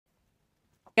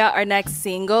Got our next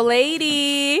single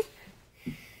lady.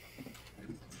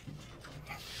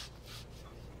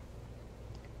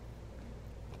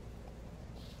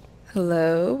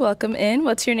 Hello, welcome in.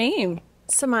 What's your name?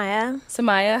 Samaya.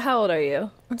 Samaya, how old are you?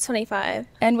 I'm 25.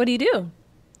 And what do you do?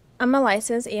 I'm a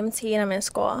licensed EMT and I'm in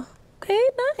school. Okay,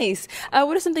 nice.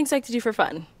 What are some things you like to do for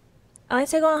fun? I like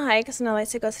to go on hikes and I like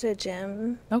to go to the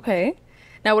gym. Okay.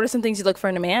 Now, what are some things you look for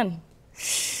in a man?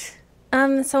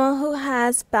 Someone who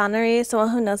has boundaries, someone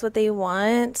who knows what they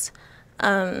want.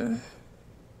 Um,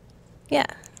 yeah.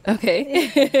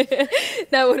 Okay.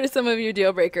 Now, what are some of your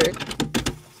deal breakers?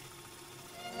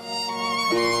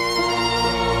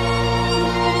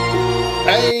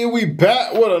 Hey, we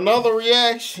back with another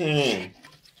reaction.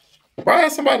 Why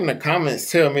had somebody in the comments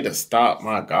tell me to stop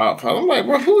my godfather? I'm like,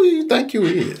 bro, who do you think you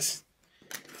is?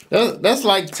 That's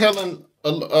like telling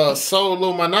a Soul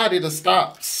Illuminati to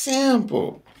stop.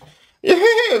 Simple. You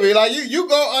hear me? Like you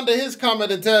go under his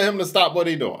comment and tell him to stop what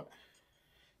he doing.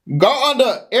 Go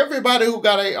under everybody who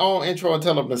got their own intro and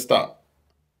tell them to stop.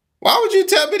 Why would you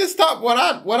tell me to stop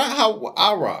how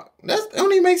I rock? That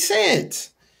don't even make sense.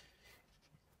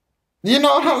 You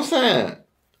know what I'm saying?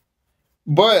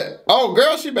 But oh,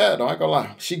 girl, she bad though. I ain't gonna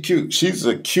lie, she cute. She's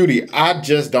a cutie. I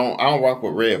don't rock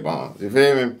with Redbone. You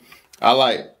feel me? I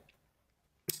like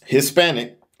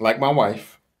Hispanic, like my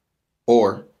wife,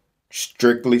 or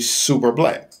strictly super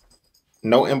black.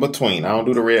 No in between. I don't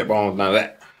do the Redbones, none of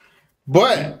that.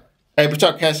 But hey, put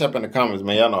y'all cash up in the comments,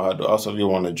 man. Y'all know how to do. Also, if you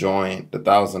want to join the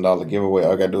 $1,000 giveaway,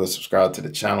 all you gotta do is subscribe to the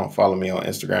channel. Follow me on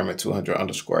Instagram at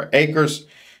 200_acres.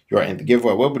 You are in the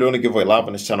giveaway. We'll be doing the giveaway live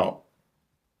on this channel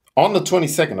on the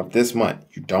 22nd of this month.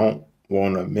 You don't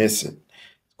want to miss it.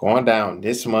 Going down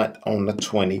this month on the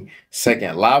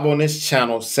 22nd. Live on this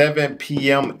channel, 7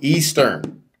 p.m.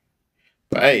 Eastern.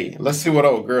 But hey, let's see what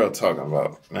old girl talking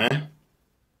about, man.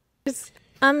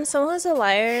 Someone who's a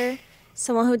liar,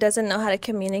 someone who doesn't know how to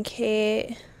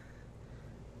communicate.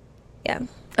 Yeah.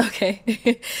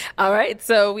 Okay. All right.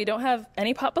 So we don't have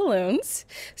any pop balloons.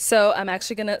 So I'm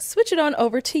actually going to switch it on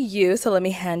over to you. So let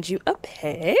me hand you a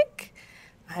pick.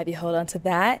 I'll have you hold on to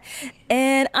that.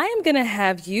 And I am going to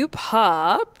have you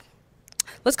pop.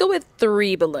 Let's go with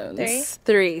 3 balloons. 3?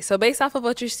 3. So based off of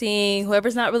what you're seeing,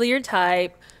 whoever's not really your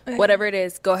type, Okay. whatever it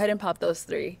is, go ahead and pop those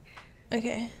 3.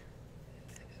 Okay.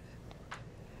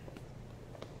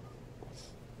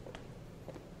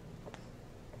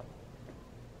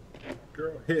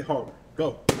 Girl, hit hard.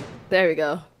 Go. There we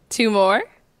go. 2 more.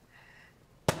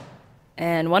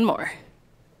 And 1 more.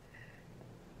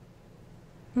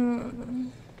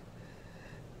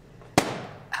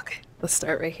 Okay, let's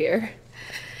start right here.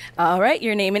 All right,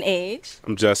 your name and age.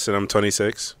 I'm Justin. I'm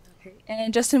 26. Okay.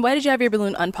 And Justin, why did you have your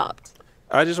balloon unpopped?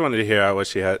 I just wanted to hear out what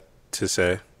she had to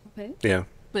say. Okay. Yeah.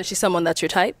 Was she someone that's your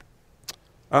type?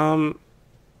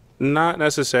 Not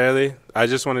necessarily. I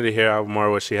just wanted to hear out more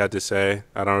what she had to say.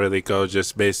 I don't really go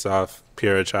just based off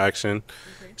pure attraction.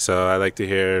 Okay. So I like to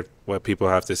hear what people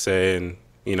have to say and,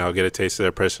 you know, get a taste of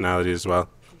their personality as well.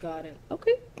 Got it.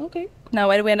 Okay, okay. Now,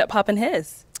 why did we end up popping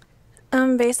his?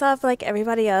 Based off like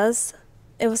everybody else,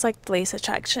 it was like the least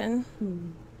attraction.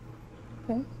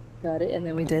 Okay, got it. And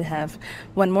then we did have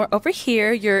 1 more over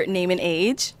here, your name and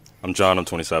age. I'm John, I'm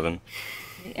 27.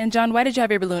 And John, why did you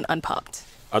have your balloon unpopped?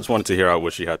 I just wanted to hear out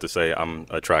what she had to say. I'm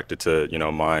attracted to, you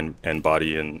know, mind and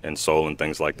body and soul and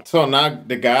things like that. So now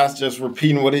the guys just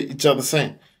repeating what each other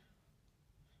saying.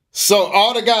 So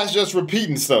all the guys just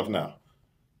repeating stuff now.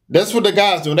 That's what the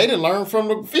guys doing. They didn't learn from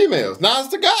the females. Now it's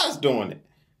the guys doing it.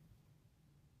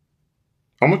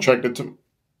 I'm attracted to...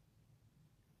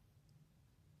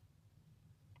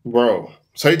 Bro.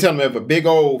 So you telling me if a big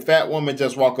old fat woman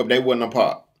just walk up, they wouldn't have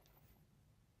popped?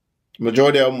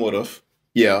 Majority of them would have.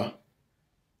 Yeah.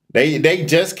 They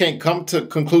just can't come to a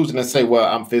conclusion and say, well,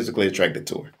 I'm physically attracted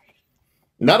to her.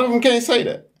 None of them can't say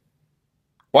that.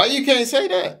 Why you can't say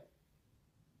that?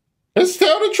 Let's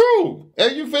tell the truth.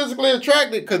 Are you physically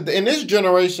attracted? Because in this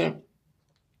generation,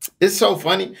 it's so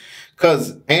funny.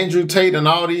 Because Andrew Tate and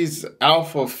all these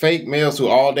alpha fake males who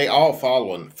all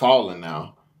falling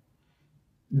now.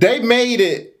 They made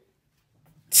it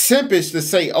simpish to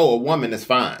say, oh, a woman is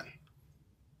fine.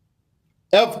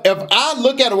 If I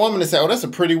look at a woman and say, oh, that's a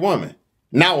pretty woman,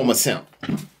 now I'm a simp.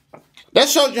 That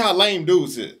shows you how lame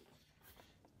dudes is.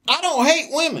 I don't hate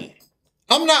women.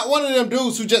 I'm not one of them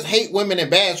dudes who just hate women and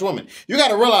bash women. You got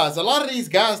to realize a lot of these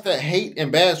guys that hate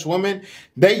and bash women,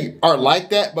 they are like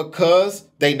that because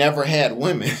they never had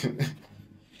women.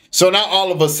 So now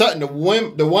all of a sudden, the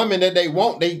woman that they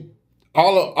want, they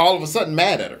all of a sudden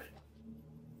mad at her.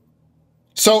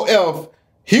 So if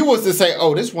he was to say,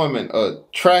 oh, this woman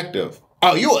attractive.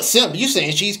 Oh, you a simp. You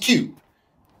saying she's cute.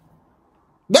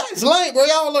 That's lame, bro.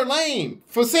 Y'all are lame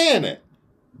for saying that.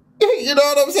 You know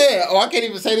what I'm saying? Oh, I can't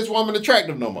even say this woman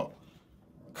attractive no more.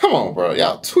 Come on, bro.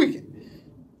 Y'all tweaking.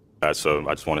 So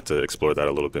I just wanted to explore that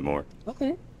a little bit more.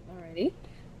 Okay. Alrighty.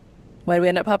 Why did we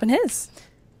end up popping his?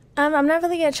 I'm not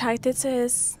really attracted to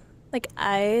his like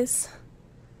eyes.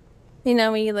 You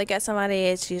know, when you look at somebody,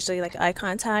 it's usually like eye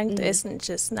contact. It's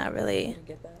just not really.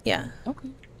 Yeah. Okay.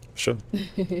 Sure.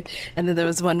 And then there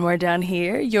was one more down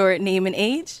here. Your name and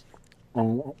age?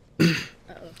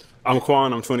 I'm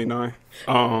Quan. I'm 29.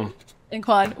 And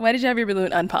Quan, why did you have your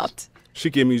balloon unpopped? She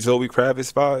give me Zoe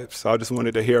Kravitz vibes, so I just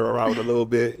wanted to hear her out a little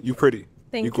bit. You pretty.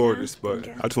 Thank you you. gorgeous, but Thank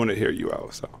you. I just wanted to hear you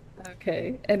out. So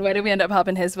Okay. And why did we end up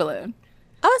popping his balloon?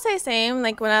 I would say same.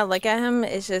 Like when I look at him,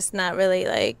 it's just not really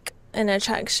like an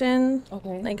attraction.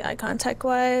 Okay. Like eye contact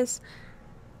wise.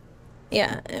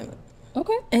 Yeah. And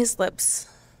Okay. his lips.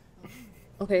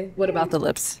 Okay. What about the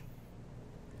lips?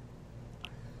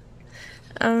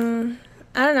 I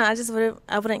don't know.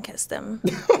 I wouldn't kiss them.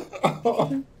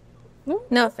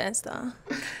 No offense though.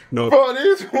 no. Bro,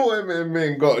 these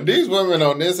women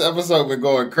on this episode been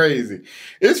going crazy.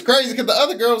 It's crazy because the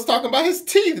other girl was talking about his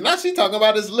teeth. Now she talking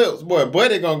about his lips. Boy,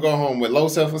 Buddy gonna go home with low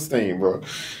self-esteem, bro.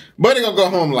 Buddy gonna go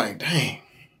home like, dang,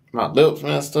 my lips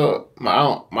messed up.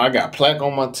 I got plaque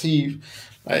on my teeth.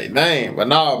 Like, dang. But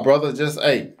nah, brother, just,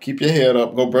 hey, keep your head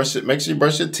up. Go brush it. Make sure you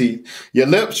brush your teeth. Your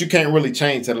lips, you can't really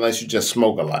change it unless you just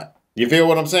smoke a lot. You feel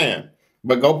what I'm saying?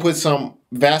 But go put some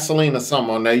Vaseline or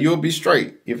something on there. You'll be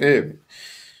straight. You feel me?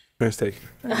 Let's take.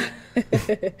 All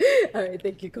right.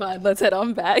 Thank you, Quan. Let's head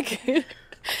on back.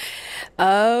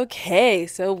 Okay.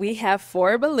 So we have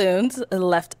 4 balloons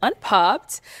left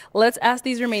unpopped. Let's ask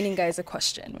these remaining guys a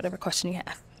question. Whatever question you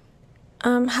have.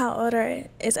 How old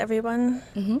is everyone?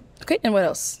 Okay. And what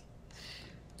else?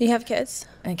 Do you have kids?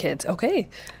 And kids. Okay.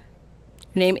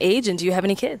 Name, age, and do you have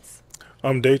any kids?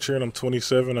 I'm Daytrin. I'm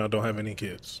 27. I don't have any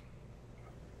kids.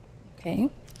 Okay.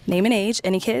 Name and age.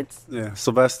 Any kids? Yeah,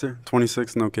 Sylvester,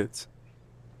 26, no kids.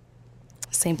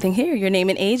 Same thing here. Your name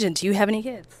and age, and do you have any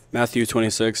kids? Matthew,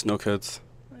 26, no kids.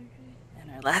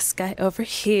 And our last guy over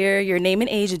here. Your name and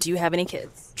age, and do you have any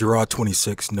kids? Gerard,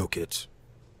 26, no kids.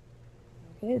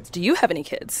 Kids. Do you have any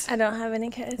kids? I don't have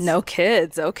any kids. No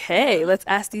kids. Okay. Let's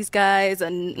ask these guys.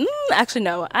 And actually,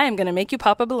 no. I am gonna make you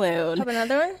pop a balloon. Have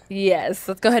another one? Yes.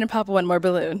 Let's go ahead and pop one more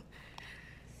balloon.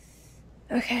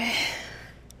 Okay.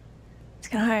 It's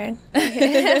kind of hard.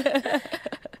 Okay.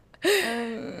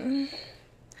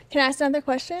 Can I ask another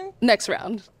question? Next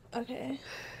round. Okay.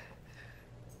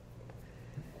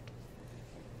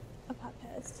 I'll pop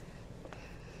his.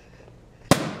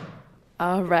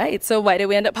 All right. So why did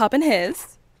we end up popping his?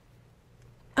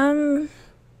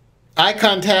 Eye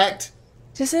contact.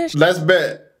 Just a Let's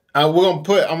bet. I'm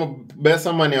gonna bet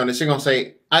some money on it. She's gonna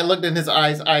say, I looked in his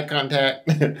eyes, eye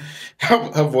contact.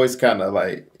 her voice kind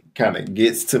of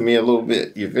gets to me a little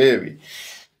bit. You feel me?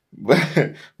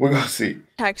 But we're gonna see.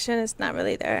 attraction is not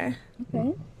really there.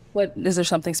 Okay. What is there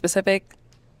something specific?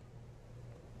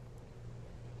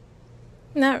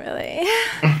 Not really.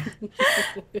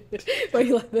 Why are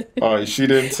you laughing? Oh, she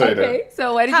didn't say that. Okay.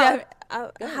 So why did you have?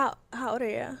 How old are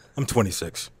you? I'm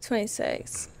 26.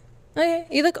 26. Okay,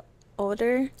 you look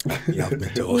older. Yeah, I've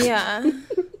been told. Yeah.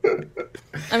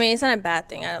 I mean, it's not a bad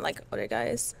thing. I don't like older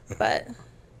guys, but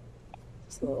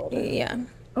yeah.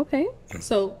 Okay.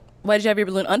 So why did you have your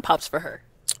balloon unpopped for her?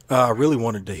 I really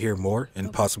wanted to hear more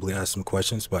and possibly ask some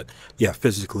questions, but yeah,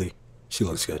 physically, she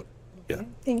looks good. Yeah.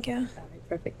 Thank you.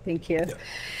 Perfect. Thank you.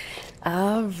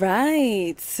 All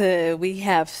right. So we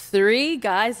have 3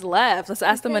 guys left. Let's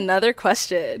ask them another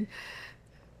question.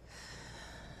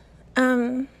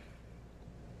 When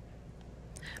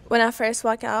I first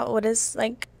walk out, what is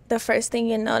like the first thing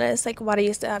you notice? Like, why do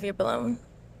you still have your balloon?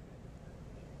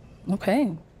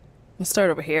 Okay. Let's start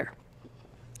over here.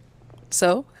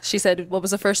 So she said, what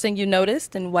was the first thing you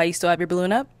noticed and why you still have your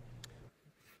balloon up?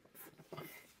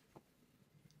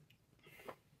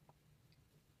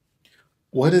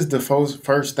 What is the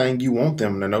first thing you want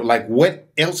them to know? Like, what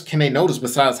else can they notice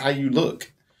besides how you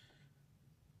look?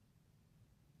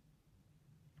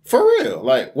 For real.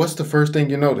 Like, what's the first thing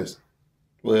you notice?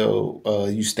 Well,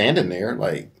 you standing there,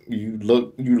 like, you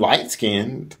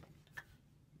light-skinned.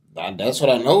 That's what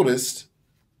I noticed.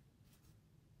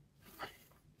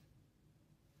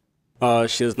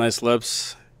 She has nice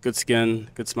lips, good skin,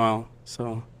 good smile.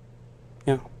 So,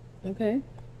 yeah. Okay.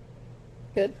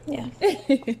 Good. Yeah.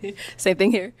 Same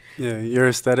thing here. Yeah, your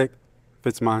aesthetic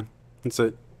fits mine. That's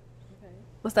it.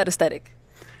 What's that aesthetic?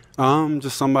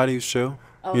 Just somebody who's chill.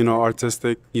 Oh, You know,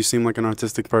 artistic. You seem like an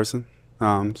artistic person.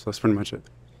 So that's pretty much it.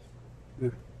 Yeah.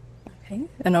 Okay.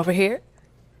 And over here?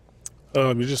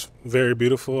 You're just very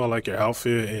beautiful. I like your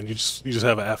outfit, and you just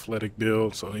have an athletic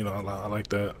build. So I like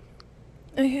that.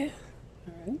 Okay.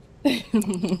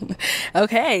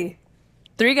 Okay.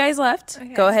 3 guys left.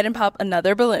 Okay. Go ahead and pop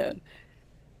another balloon.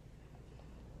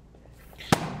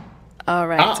 All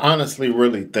right. I honestly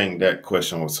really think that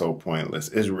question was so pointless.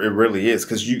 It really is,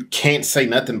 because you can't say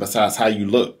nothing besides how you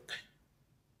look.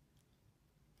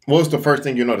 What's the first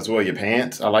thing you notice? Well, your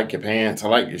pants. I like your pants. I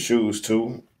like your shoes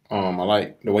too. I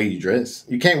like the way you dress.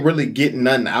 You can't really get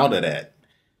nothing out of that.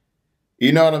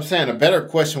 You know what I'm saying? A better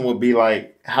question would be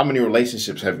like, how many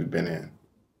relationships have you been in?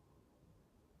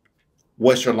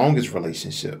 What's your longest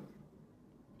relationship?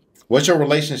 What's your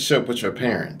relationship with your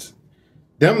parents?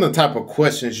 Them the type of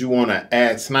questions you want to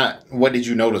ask, not what did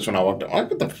you notice when I walked in. Like,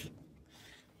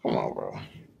 come on, bro.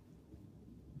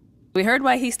 We heard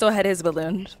why he still had his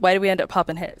balloon. Why did we end up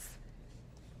popping his?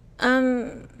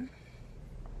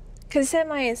 Cause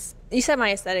you said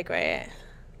my aesthetic, right?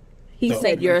 He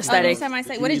said your Oh, you aesthetic. said my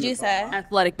aesthetic. What did you say?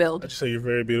 Athletic build. I just say you're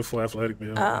very beautiful, athletic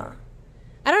build. Oh,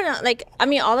 I don't know. Like, I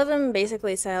mean, all of them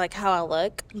basically say like how I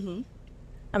look.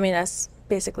 I mean, that's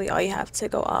basically all you have to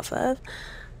go off of.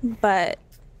 But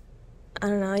I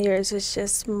don't know. Yours was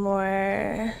just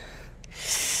more.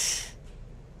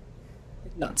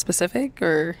 Not specific,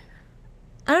 or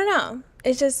I don't know.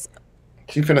 It's just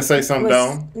You finna say something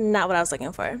was dumb? not what I was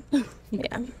looking for.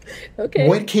 Yeah. okay.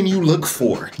 What can you look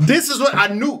for? This is what I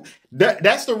knew.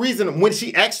 That's the reason when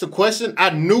she asked the question,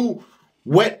 I knew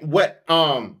what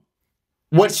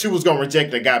she was gonna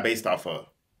reject the guy based off of.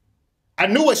 I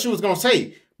knew what she was gonna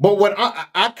say, but what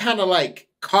I kind of like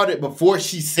caught it before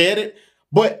she said it.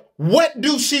 But what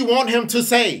do she want him to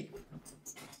say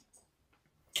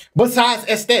besides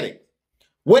aesthetic?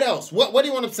 What else? What do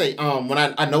you want to say? When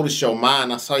I noticed your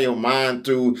mind, I saw your mind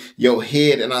through your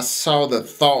head, and I saw the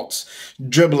thoughts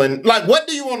dribbling. Like, what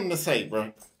do you want him to say,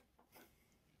 bro?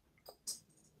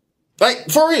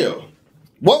 Like, for real.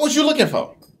 What was you looking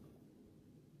for?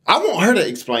 I want her to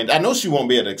explain. I know she won't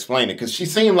be able to explain it because she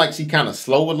seemed like she kind of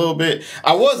slow a little bit.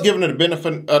 I was giving her the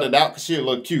benefit of the doubt because she a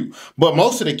little cute, but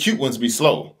most of the cute ones be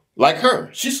slow. Like her,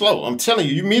 she's slow. I'm telling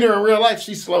you, you meet her in real life,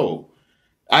 she's slow.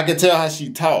 I can tell how she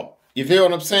talk. You feel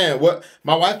what I'm saying? What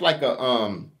my wife like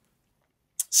a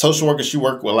social worker. She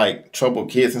worked with like troubled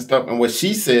kids and stuff. And what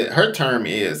she said, her term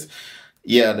is,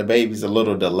 yeah, the baby's a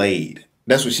little delayed.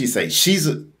 That's what she say.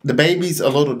 The baby's a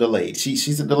little delayed.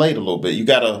 She's delayed a little bit. You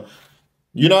gotta,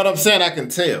 you know what I'm saying? I can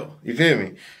tell. You feel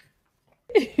me?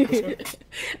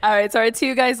 All right, so our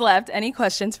 2 guys left. Any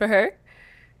questions for her?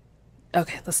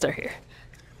 Okay, let's start here.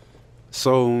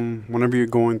 So, whenever you're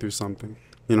going through something,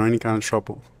 any kind of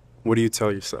trouble, what do you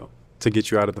tell yourself to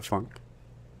get you out of the funk?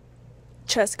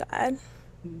 Trust God.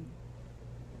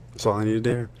 That's all I needed to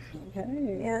hear.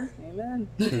 Okay. Yeah. Amen.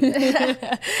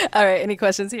 All right, any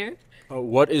questions here?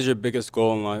 What is your biggest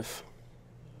goal in life?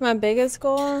 My biggest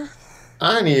goal.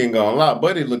 I ain't even gonna lie.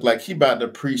 Buddy look like he about to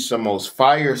preach the most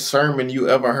fire sermon you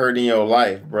ever heard in your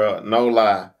life, bro. No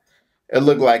lie. It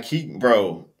looked like he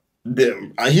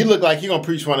looked like he gonna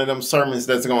preach one of them sermons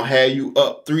that's gonna have you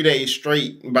up 3 days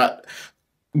straight about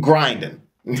grinding.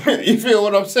 You feel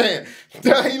what I'm saying?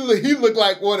 He looked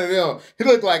like one of them. He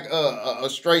looked like a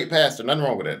straight pastor. Nothing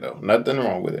wrong with that though. Nothing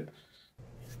wrong with it.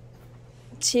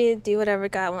 To do whatever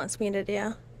God wants me to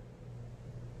do.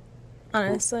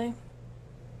 Honestly.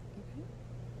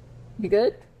 You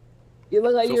good? You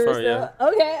look like So you're far, still...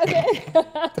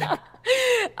 Okay.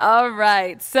 All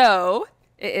right, so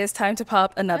it is time to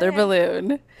pop another Okay.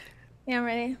 balloon. Yeah, I'm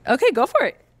ready. Okay, go for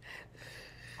it.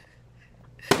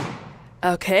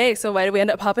 Okay, so why did we end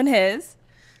up popping his?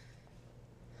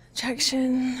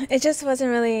 Attraction. It just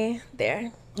wasn't really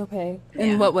there. Okay. Yeah.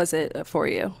 And what was it for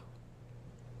you?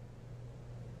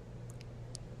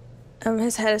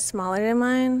 His head is smaller than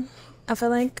mine, I feel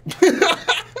like.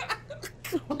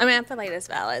 I feel like it's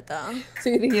valid though. So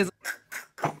you think he's...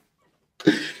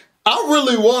 I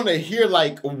really want to hear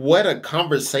like what a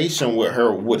conversation with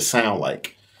her would sound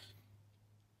like.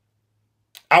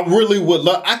 I really would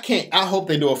love. I hope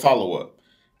they do a follow up.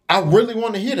 I really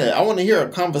want to hear that. I want to hear a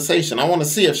conversation. I want to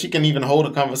see if she can even hold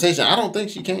a conversation. I don't think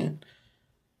she can.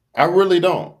 I really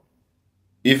don't.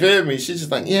 You feel me? She's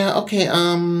just like, yeah, okay,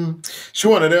 she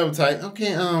one of them type.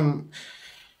 Okay,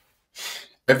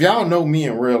 if y'all know me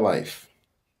in real life,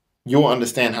 you'll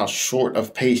understand how short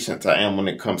of patience I am when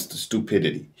it comes to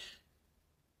stupidity.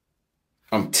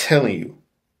 I'm telling you.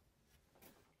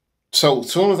 So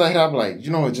as soon as I have like,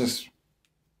 just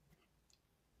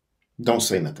don't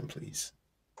say nothing, please.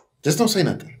 Just don't say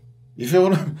nothing. You feel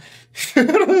what I'm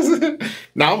saying?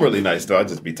 No, I'm really nice though. I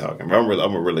just be talking. I'm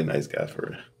a really nice guy for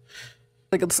real.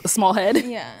 Like a small head?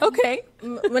 Yeah. Okay.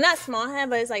 Well, not small head,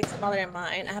 but it's like smaller than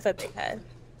mine. I have a big head.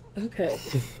 Okay.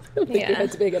 I don't think your Yeah.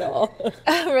 head's big at all.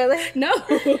 Really? No.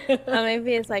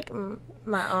 Maybe it's like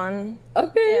my own.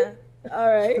 Okay. Yeah. All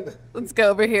right. Let's go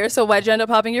over here. So why'd you end up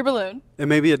popping your balloon? It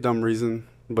may be a dumb reason,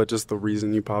 but just the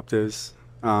reason you popped is,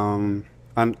 you're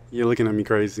looking at me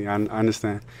crazy. I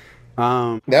understand.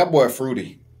 That boy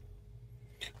fruity.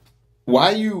 Why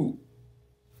you?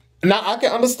 Now I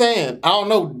can understand. I don't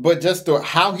know, but just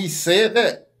how he said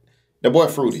that, that boy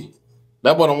fruity.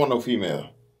 That boy don't want no female.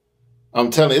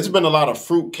 I'm telling you, it's been a lot of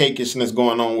fruit cakeishness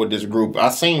going on with this group. I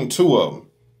seen 2 of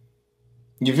them.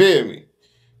 You feel me?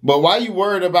 But why you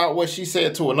worried about what she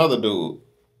said to another dude?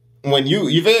 When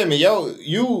you feel me,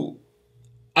 yo,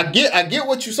 I get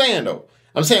what you're saying though.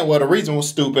 I'm saying, well, the reason was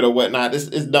stupid or whatnot.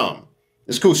 It's dumb.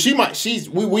 It's cool.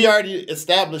 We already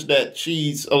established that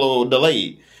she's a little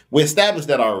delayed. We established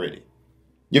that already.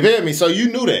 You feel me? So you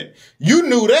knew that. You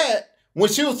knew that when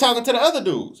she was talking to the other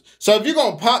dudes. So if you're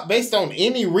going to pop based on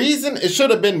any reason, it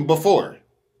should have been before.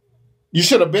 You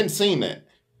should have been seen that.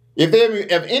 If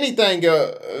anything,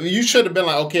 you should have been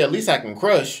like, okay, at least I can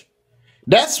crush.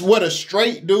 That's what a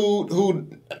straight dude who...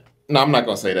 No, I'm not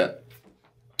going to say that.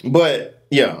 But,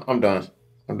 yeah, I'm done.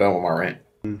 I'm done with my rant.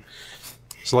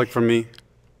 So like for me,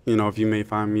 if you may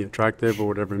find me attractive or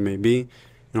whatever it may be,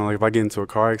 like if I get into a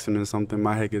car accident or something,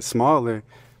 my head gets smaller,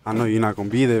 I know you're not going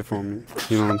to be there for me.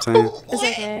 You know what I'm saying? It's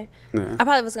okay. Yeah. I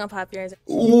probably was gonna pop yours.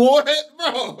 What,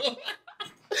 bro?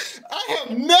 I have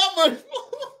never...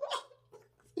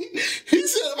 He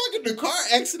said if I get in a car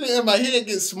accident and my head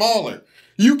gets smaller,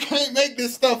 you can't make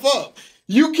this stuff up.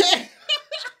 You can't.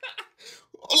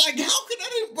 Like, how can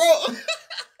I, bro?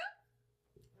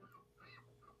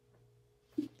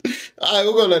 All right,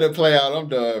 we're going to let it play out. I'm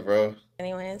done, bro.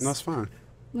 Anyways. That's fine.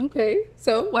 Okay.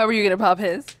 So why were you going to pop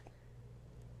his?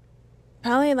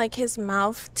 Probably like his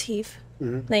mouth, teeth.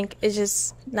 Mm-hmm. Like, it's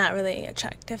just not really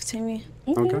attractive to me.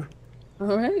 Okay.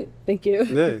 All right. Thank you.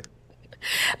 Yeah.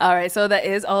 All right. So that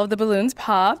is all of the balloons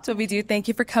popped. So we do thank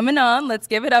you for coming on. Let's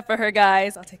give it up for her,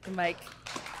 guys. I'll take the mic.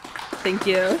 Thank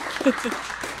you.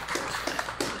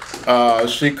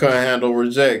 She couldn't handle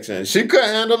rejection. She couldn't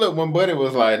handle it when Buddy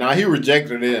was like, nah, he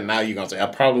rejected it, and now you're going to say, I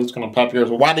probably was going to pop yours.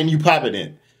 Well, why didn't you pop it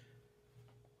in?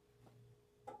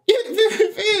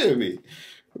 You feel me?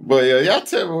 But yeah, y'all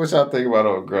tell me what y'all think about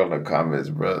old girl in the comments,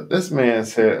 bro. This man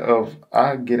said,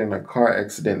 I get in a car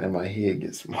accident and my head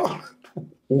gets smaller.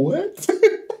 What?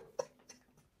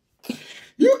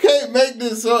 You can't make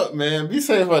this up, man. Be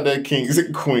safe out there, kings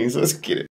and queens. Let's get it.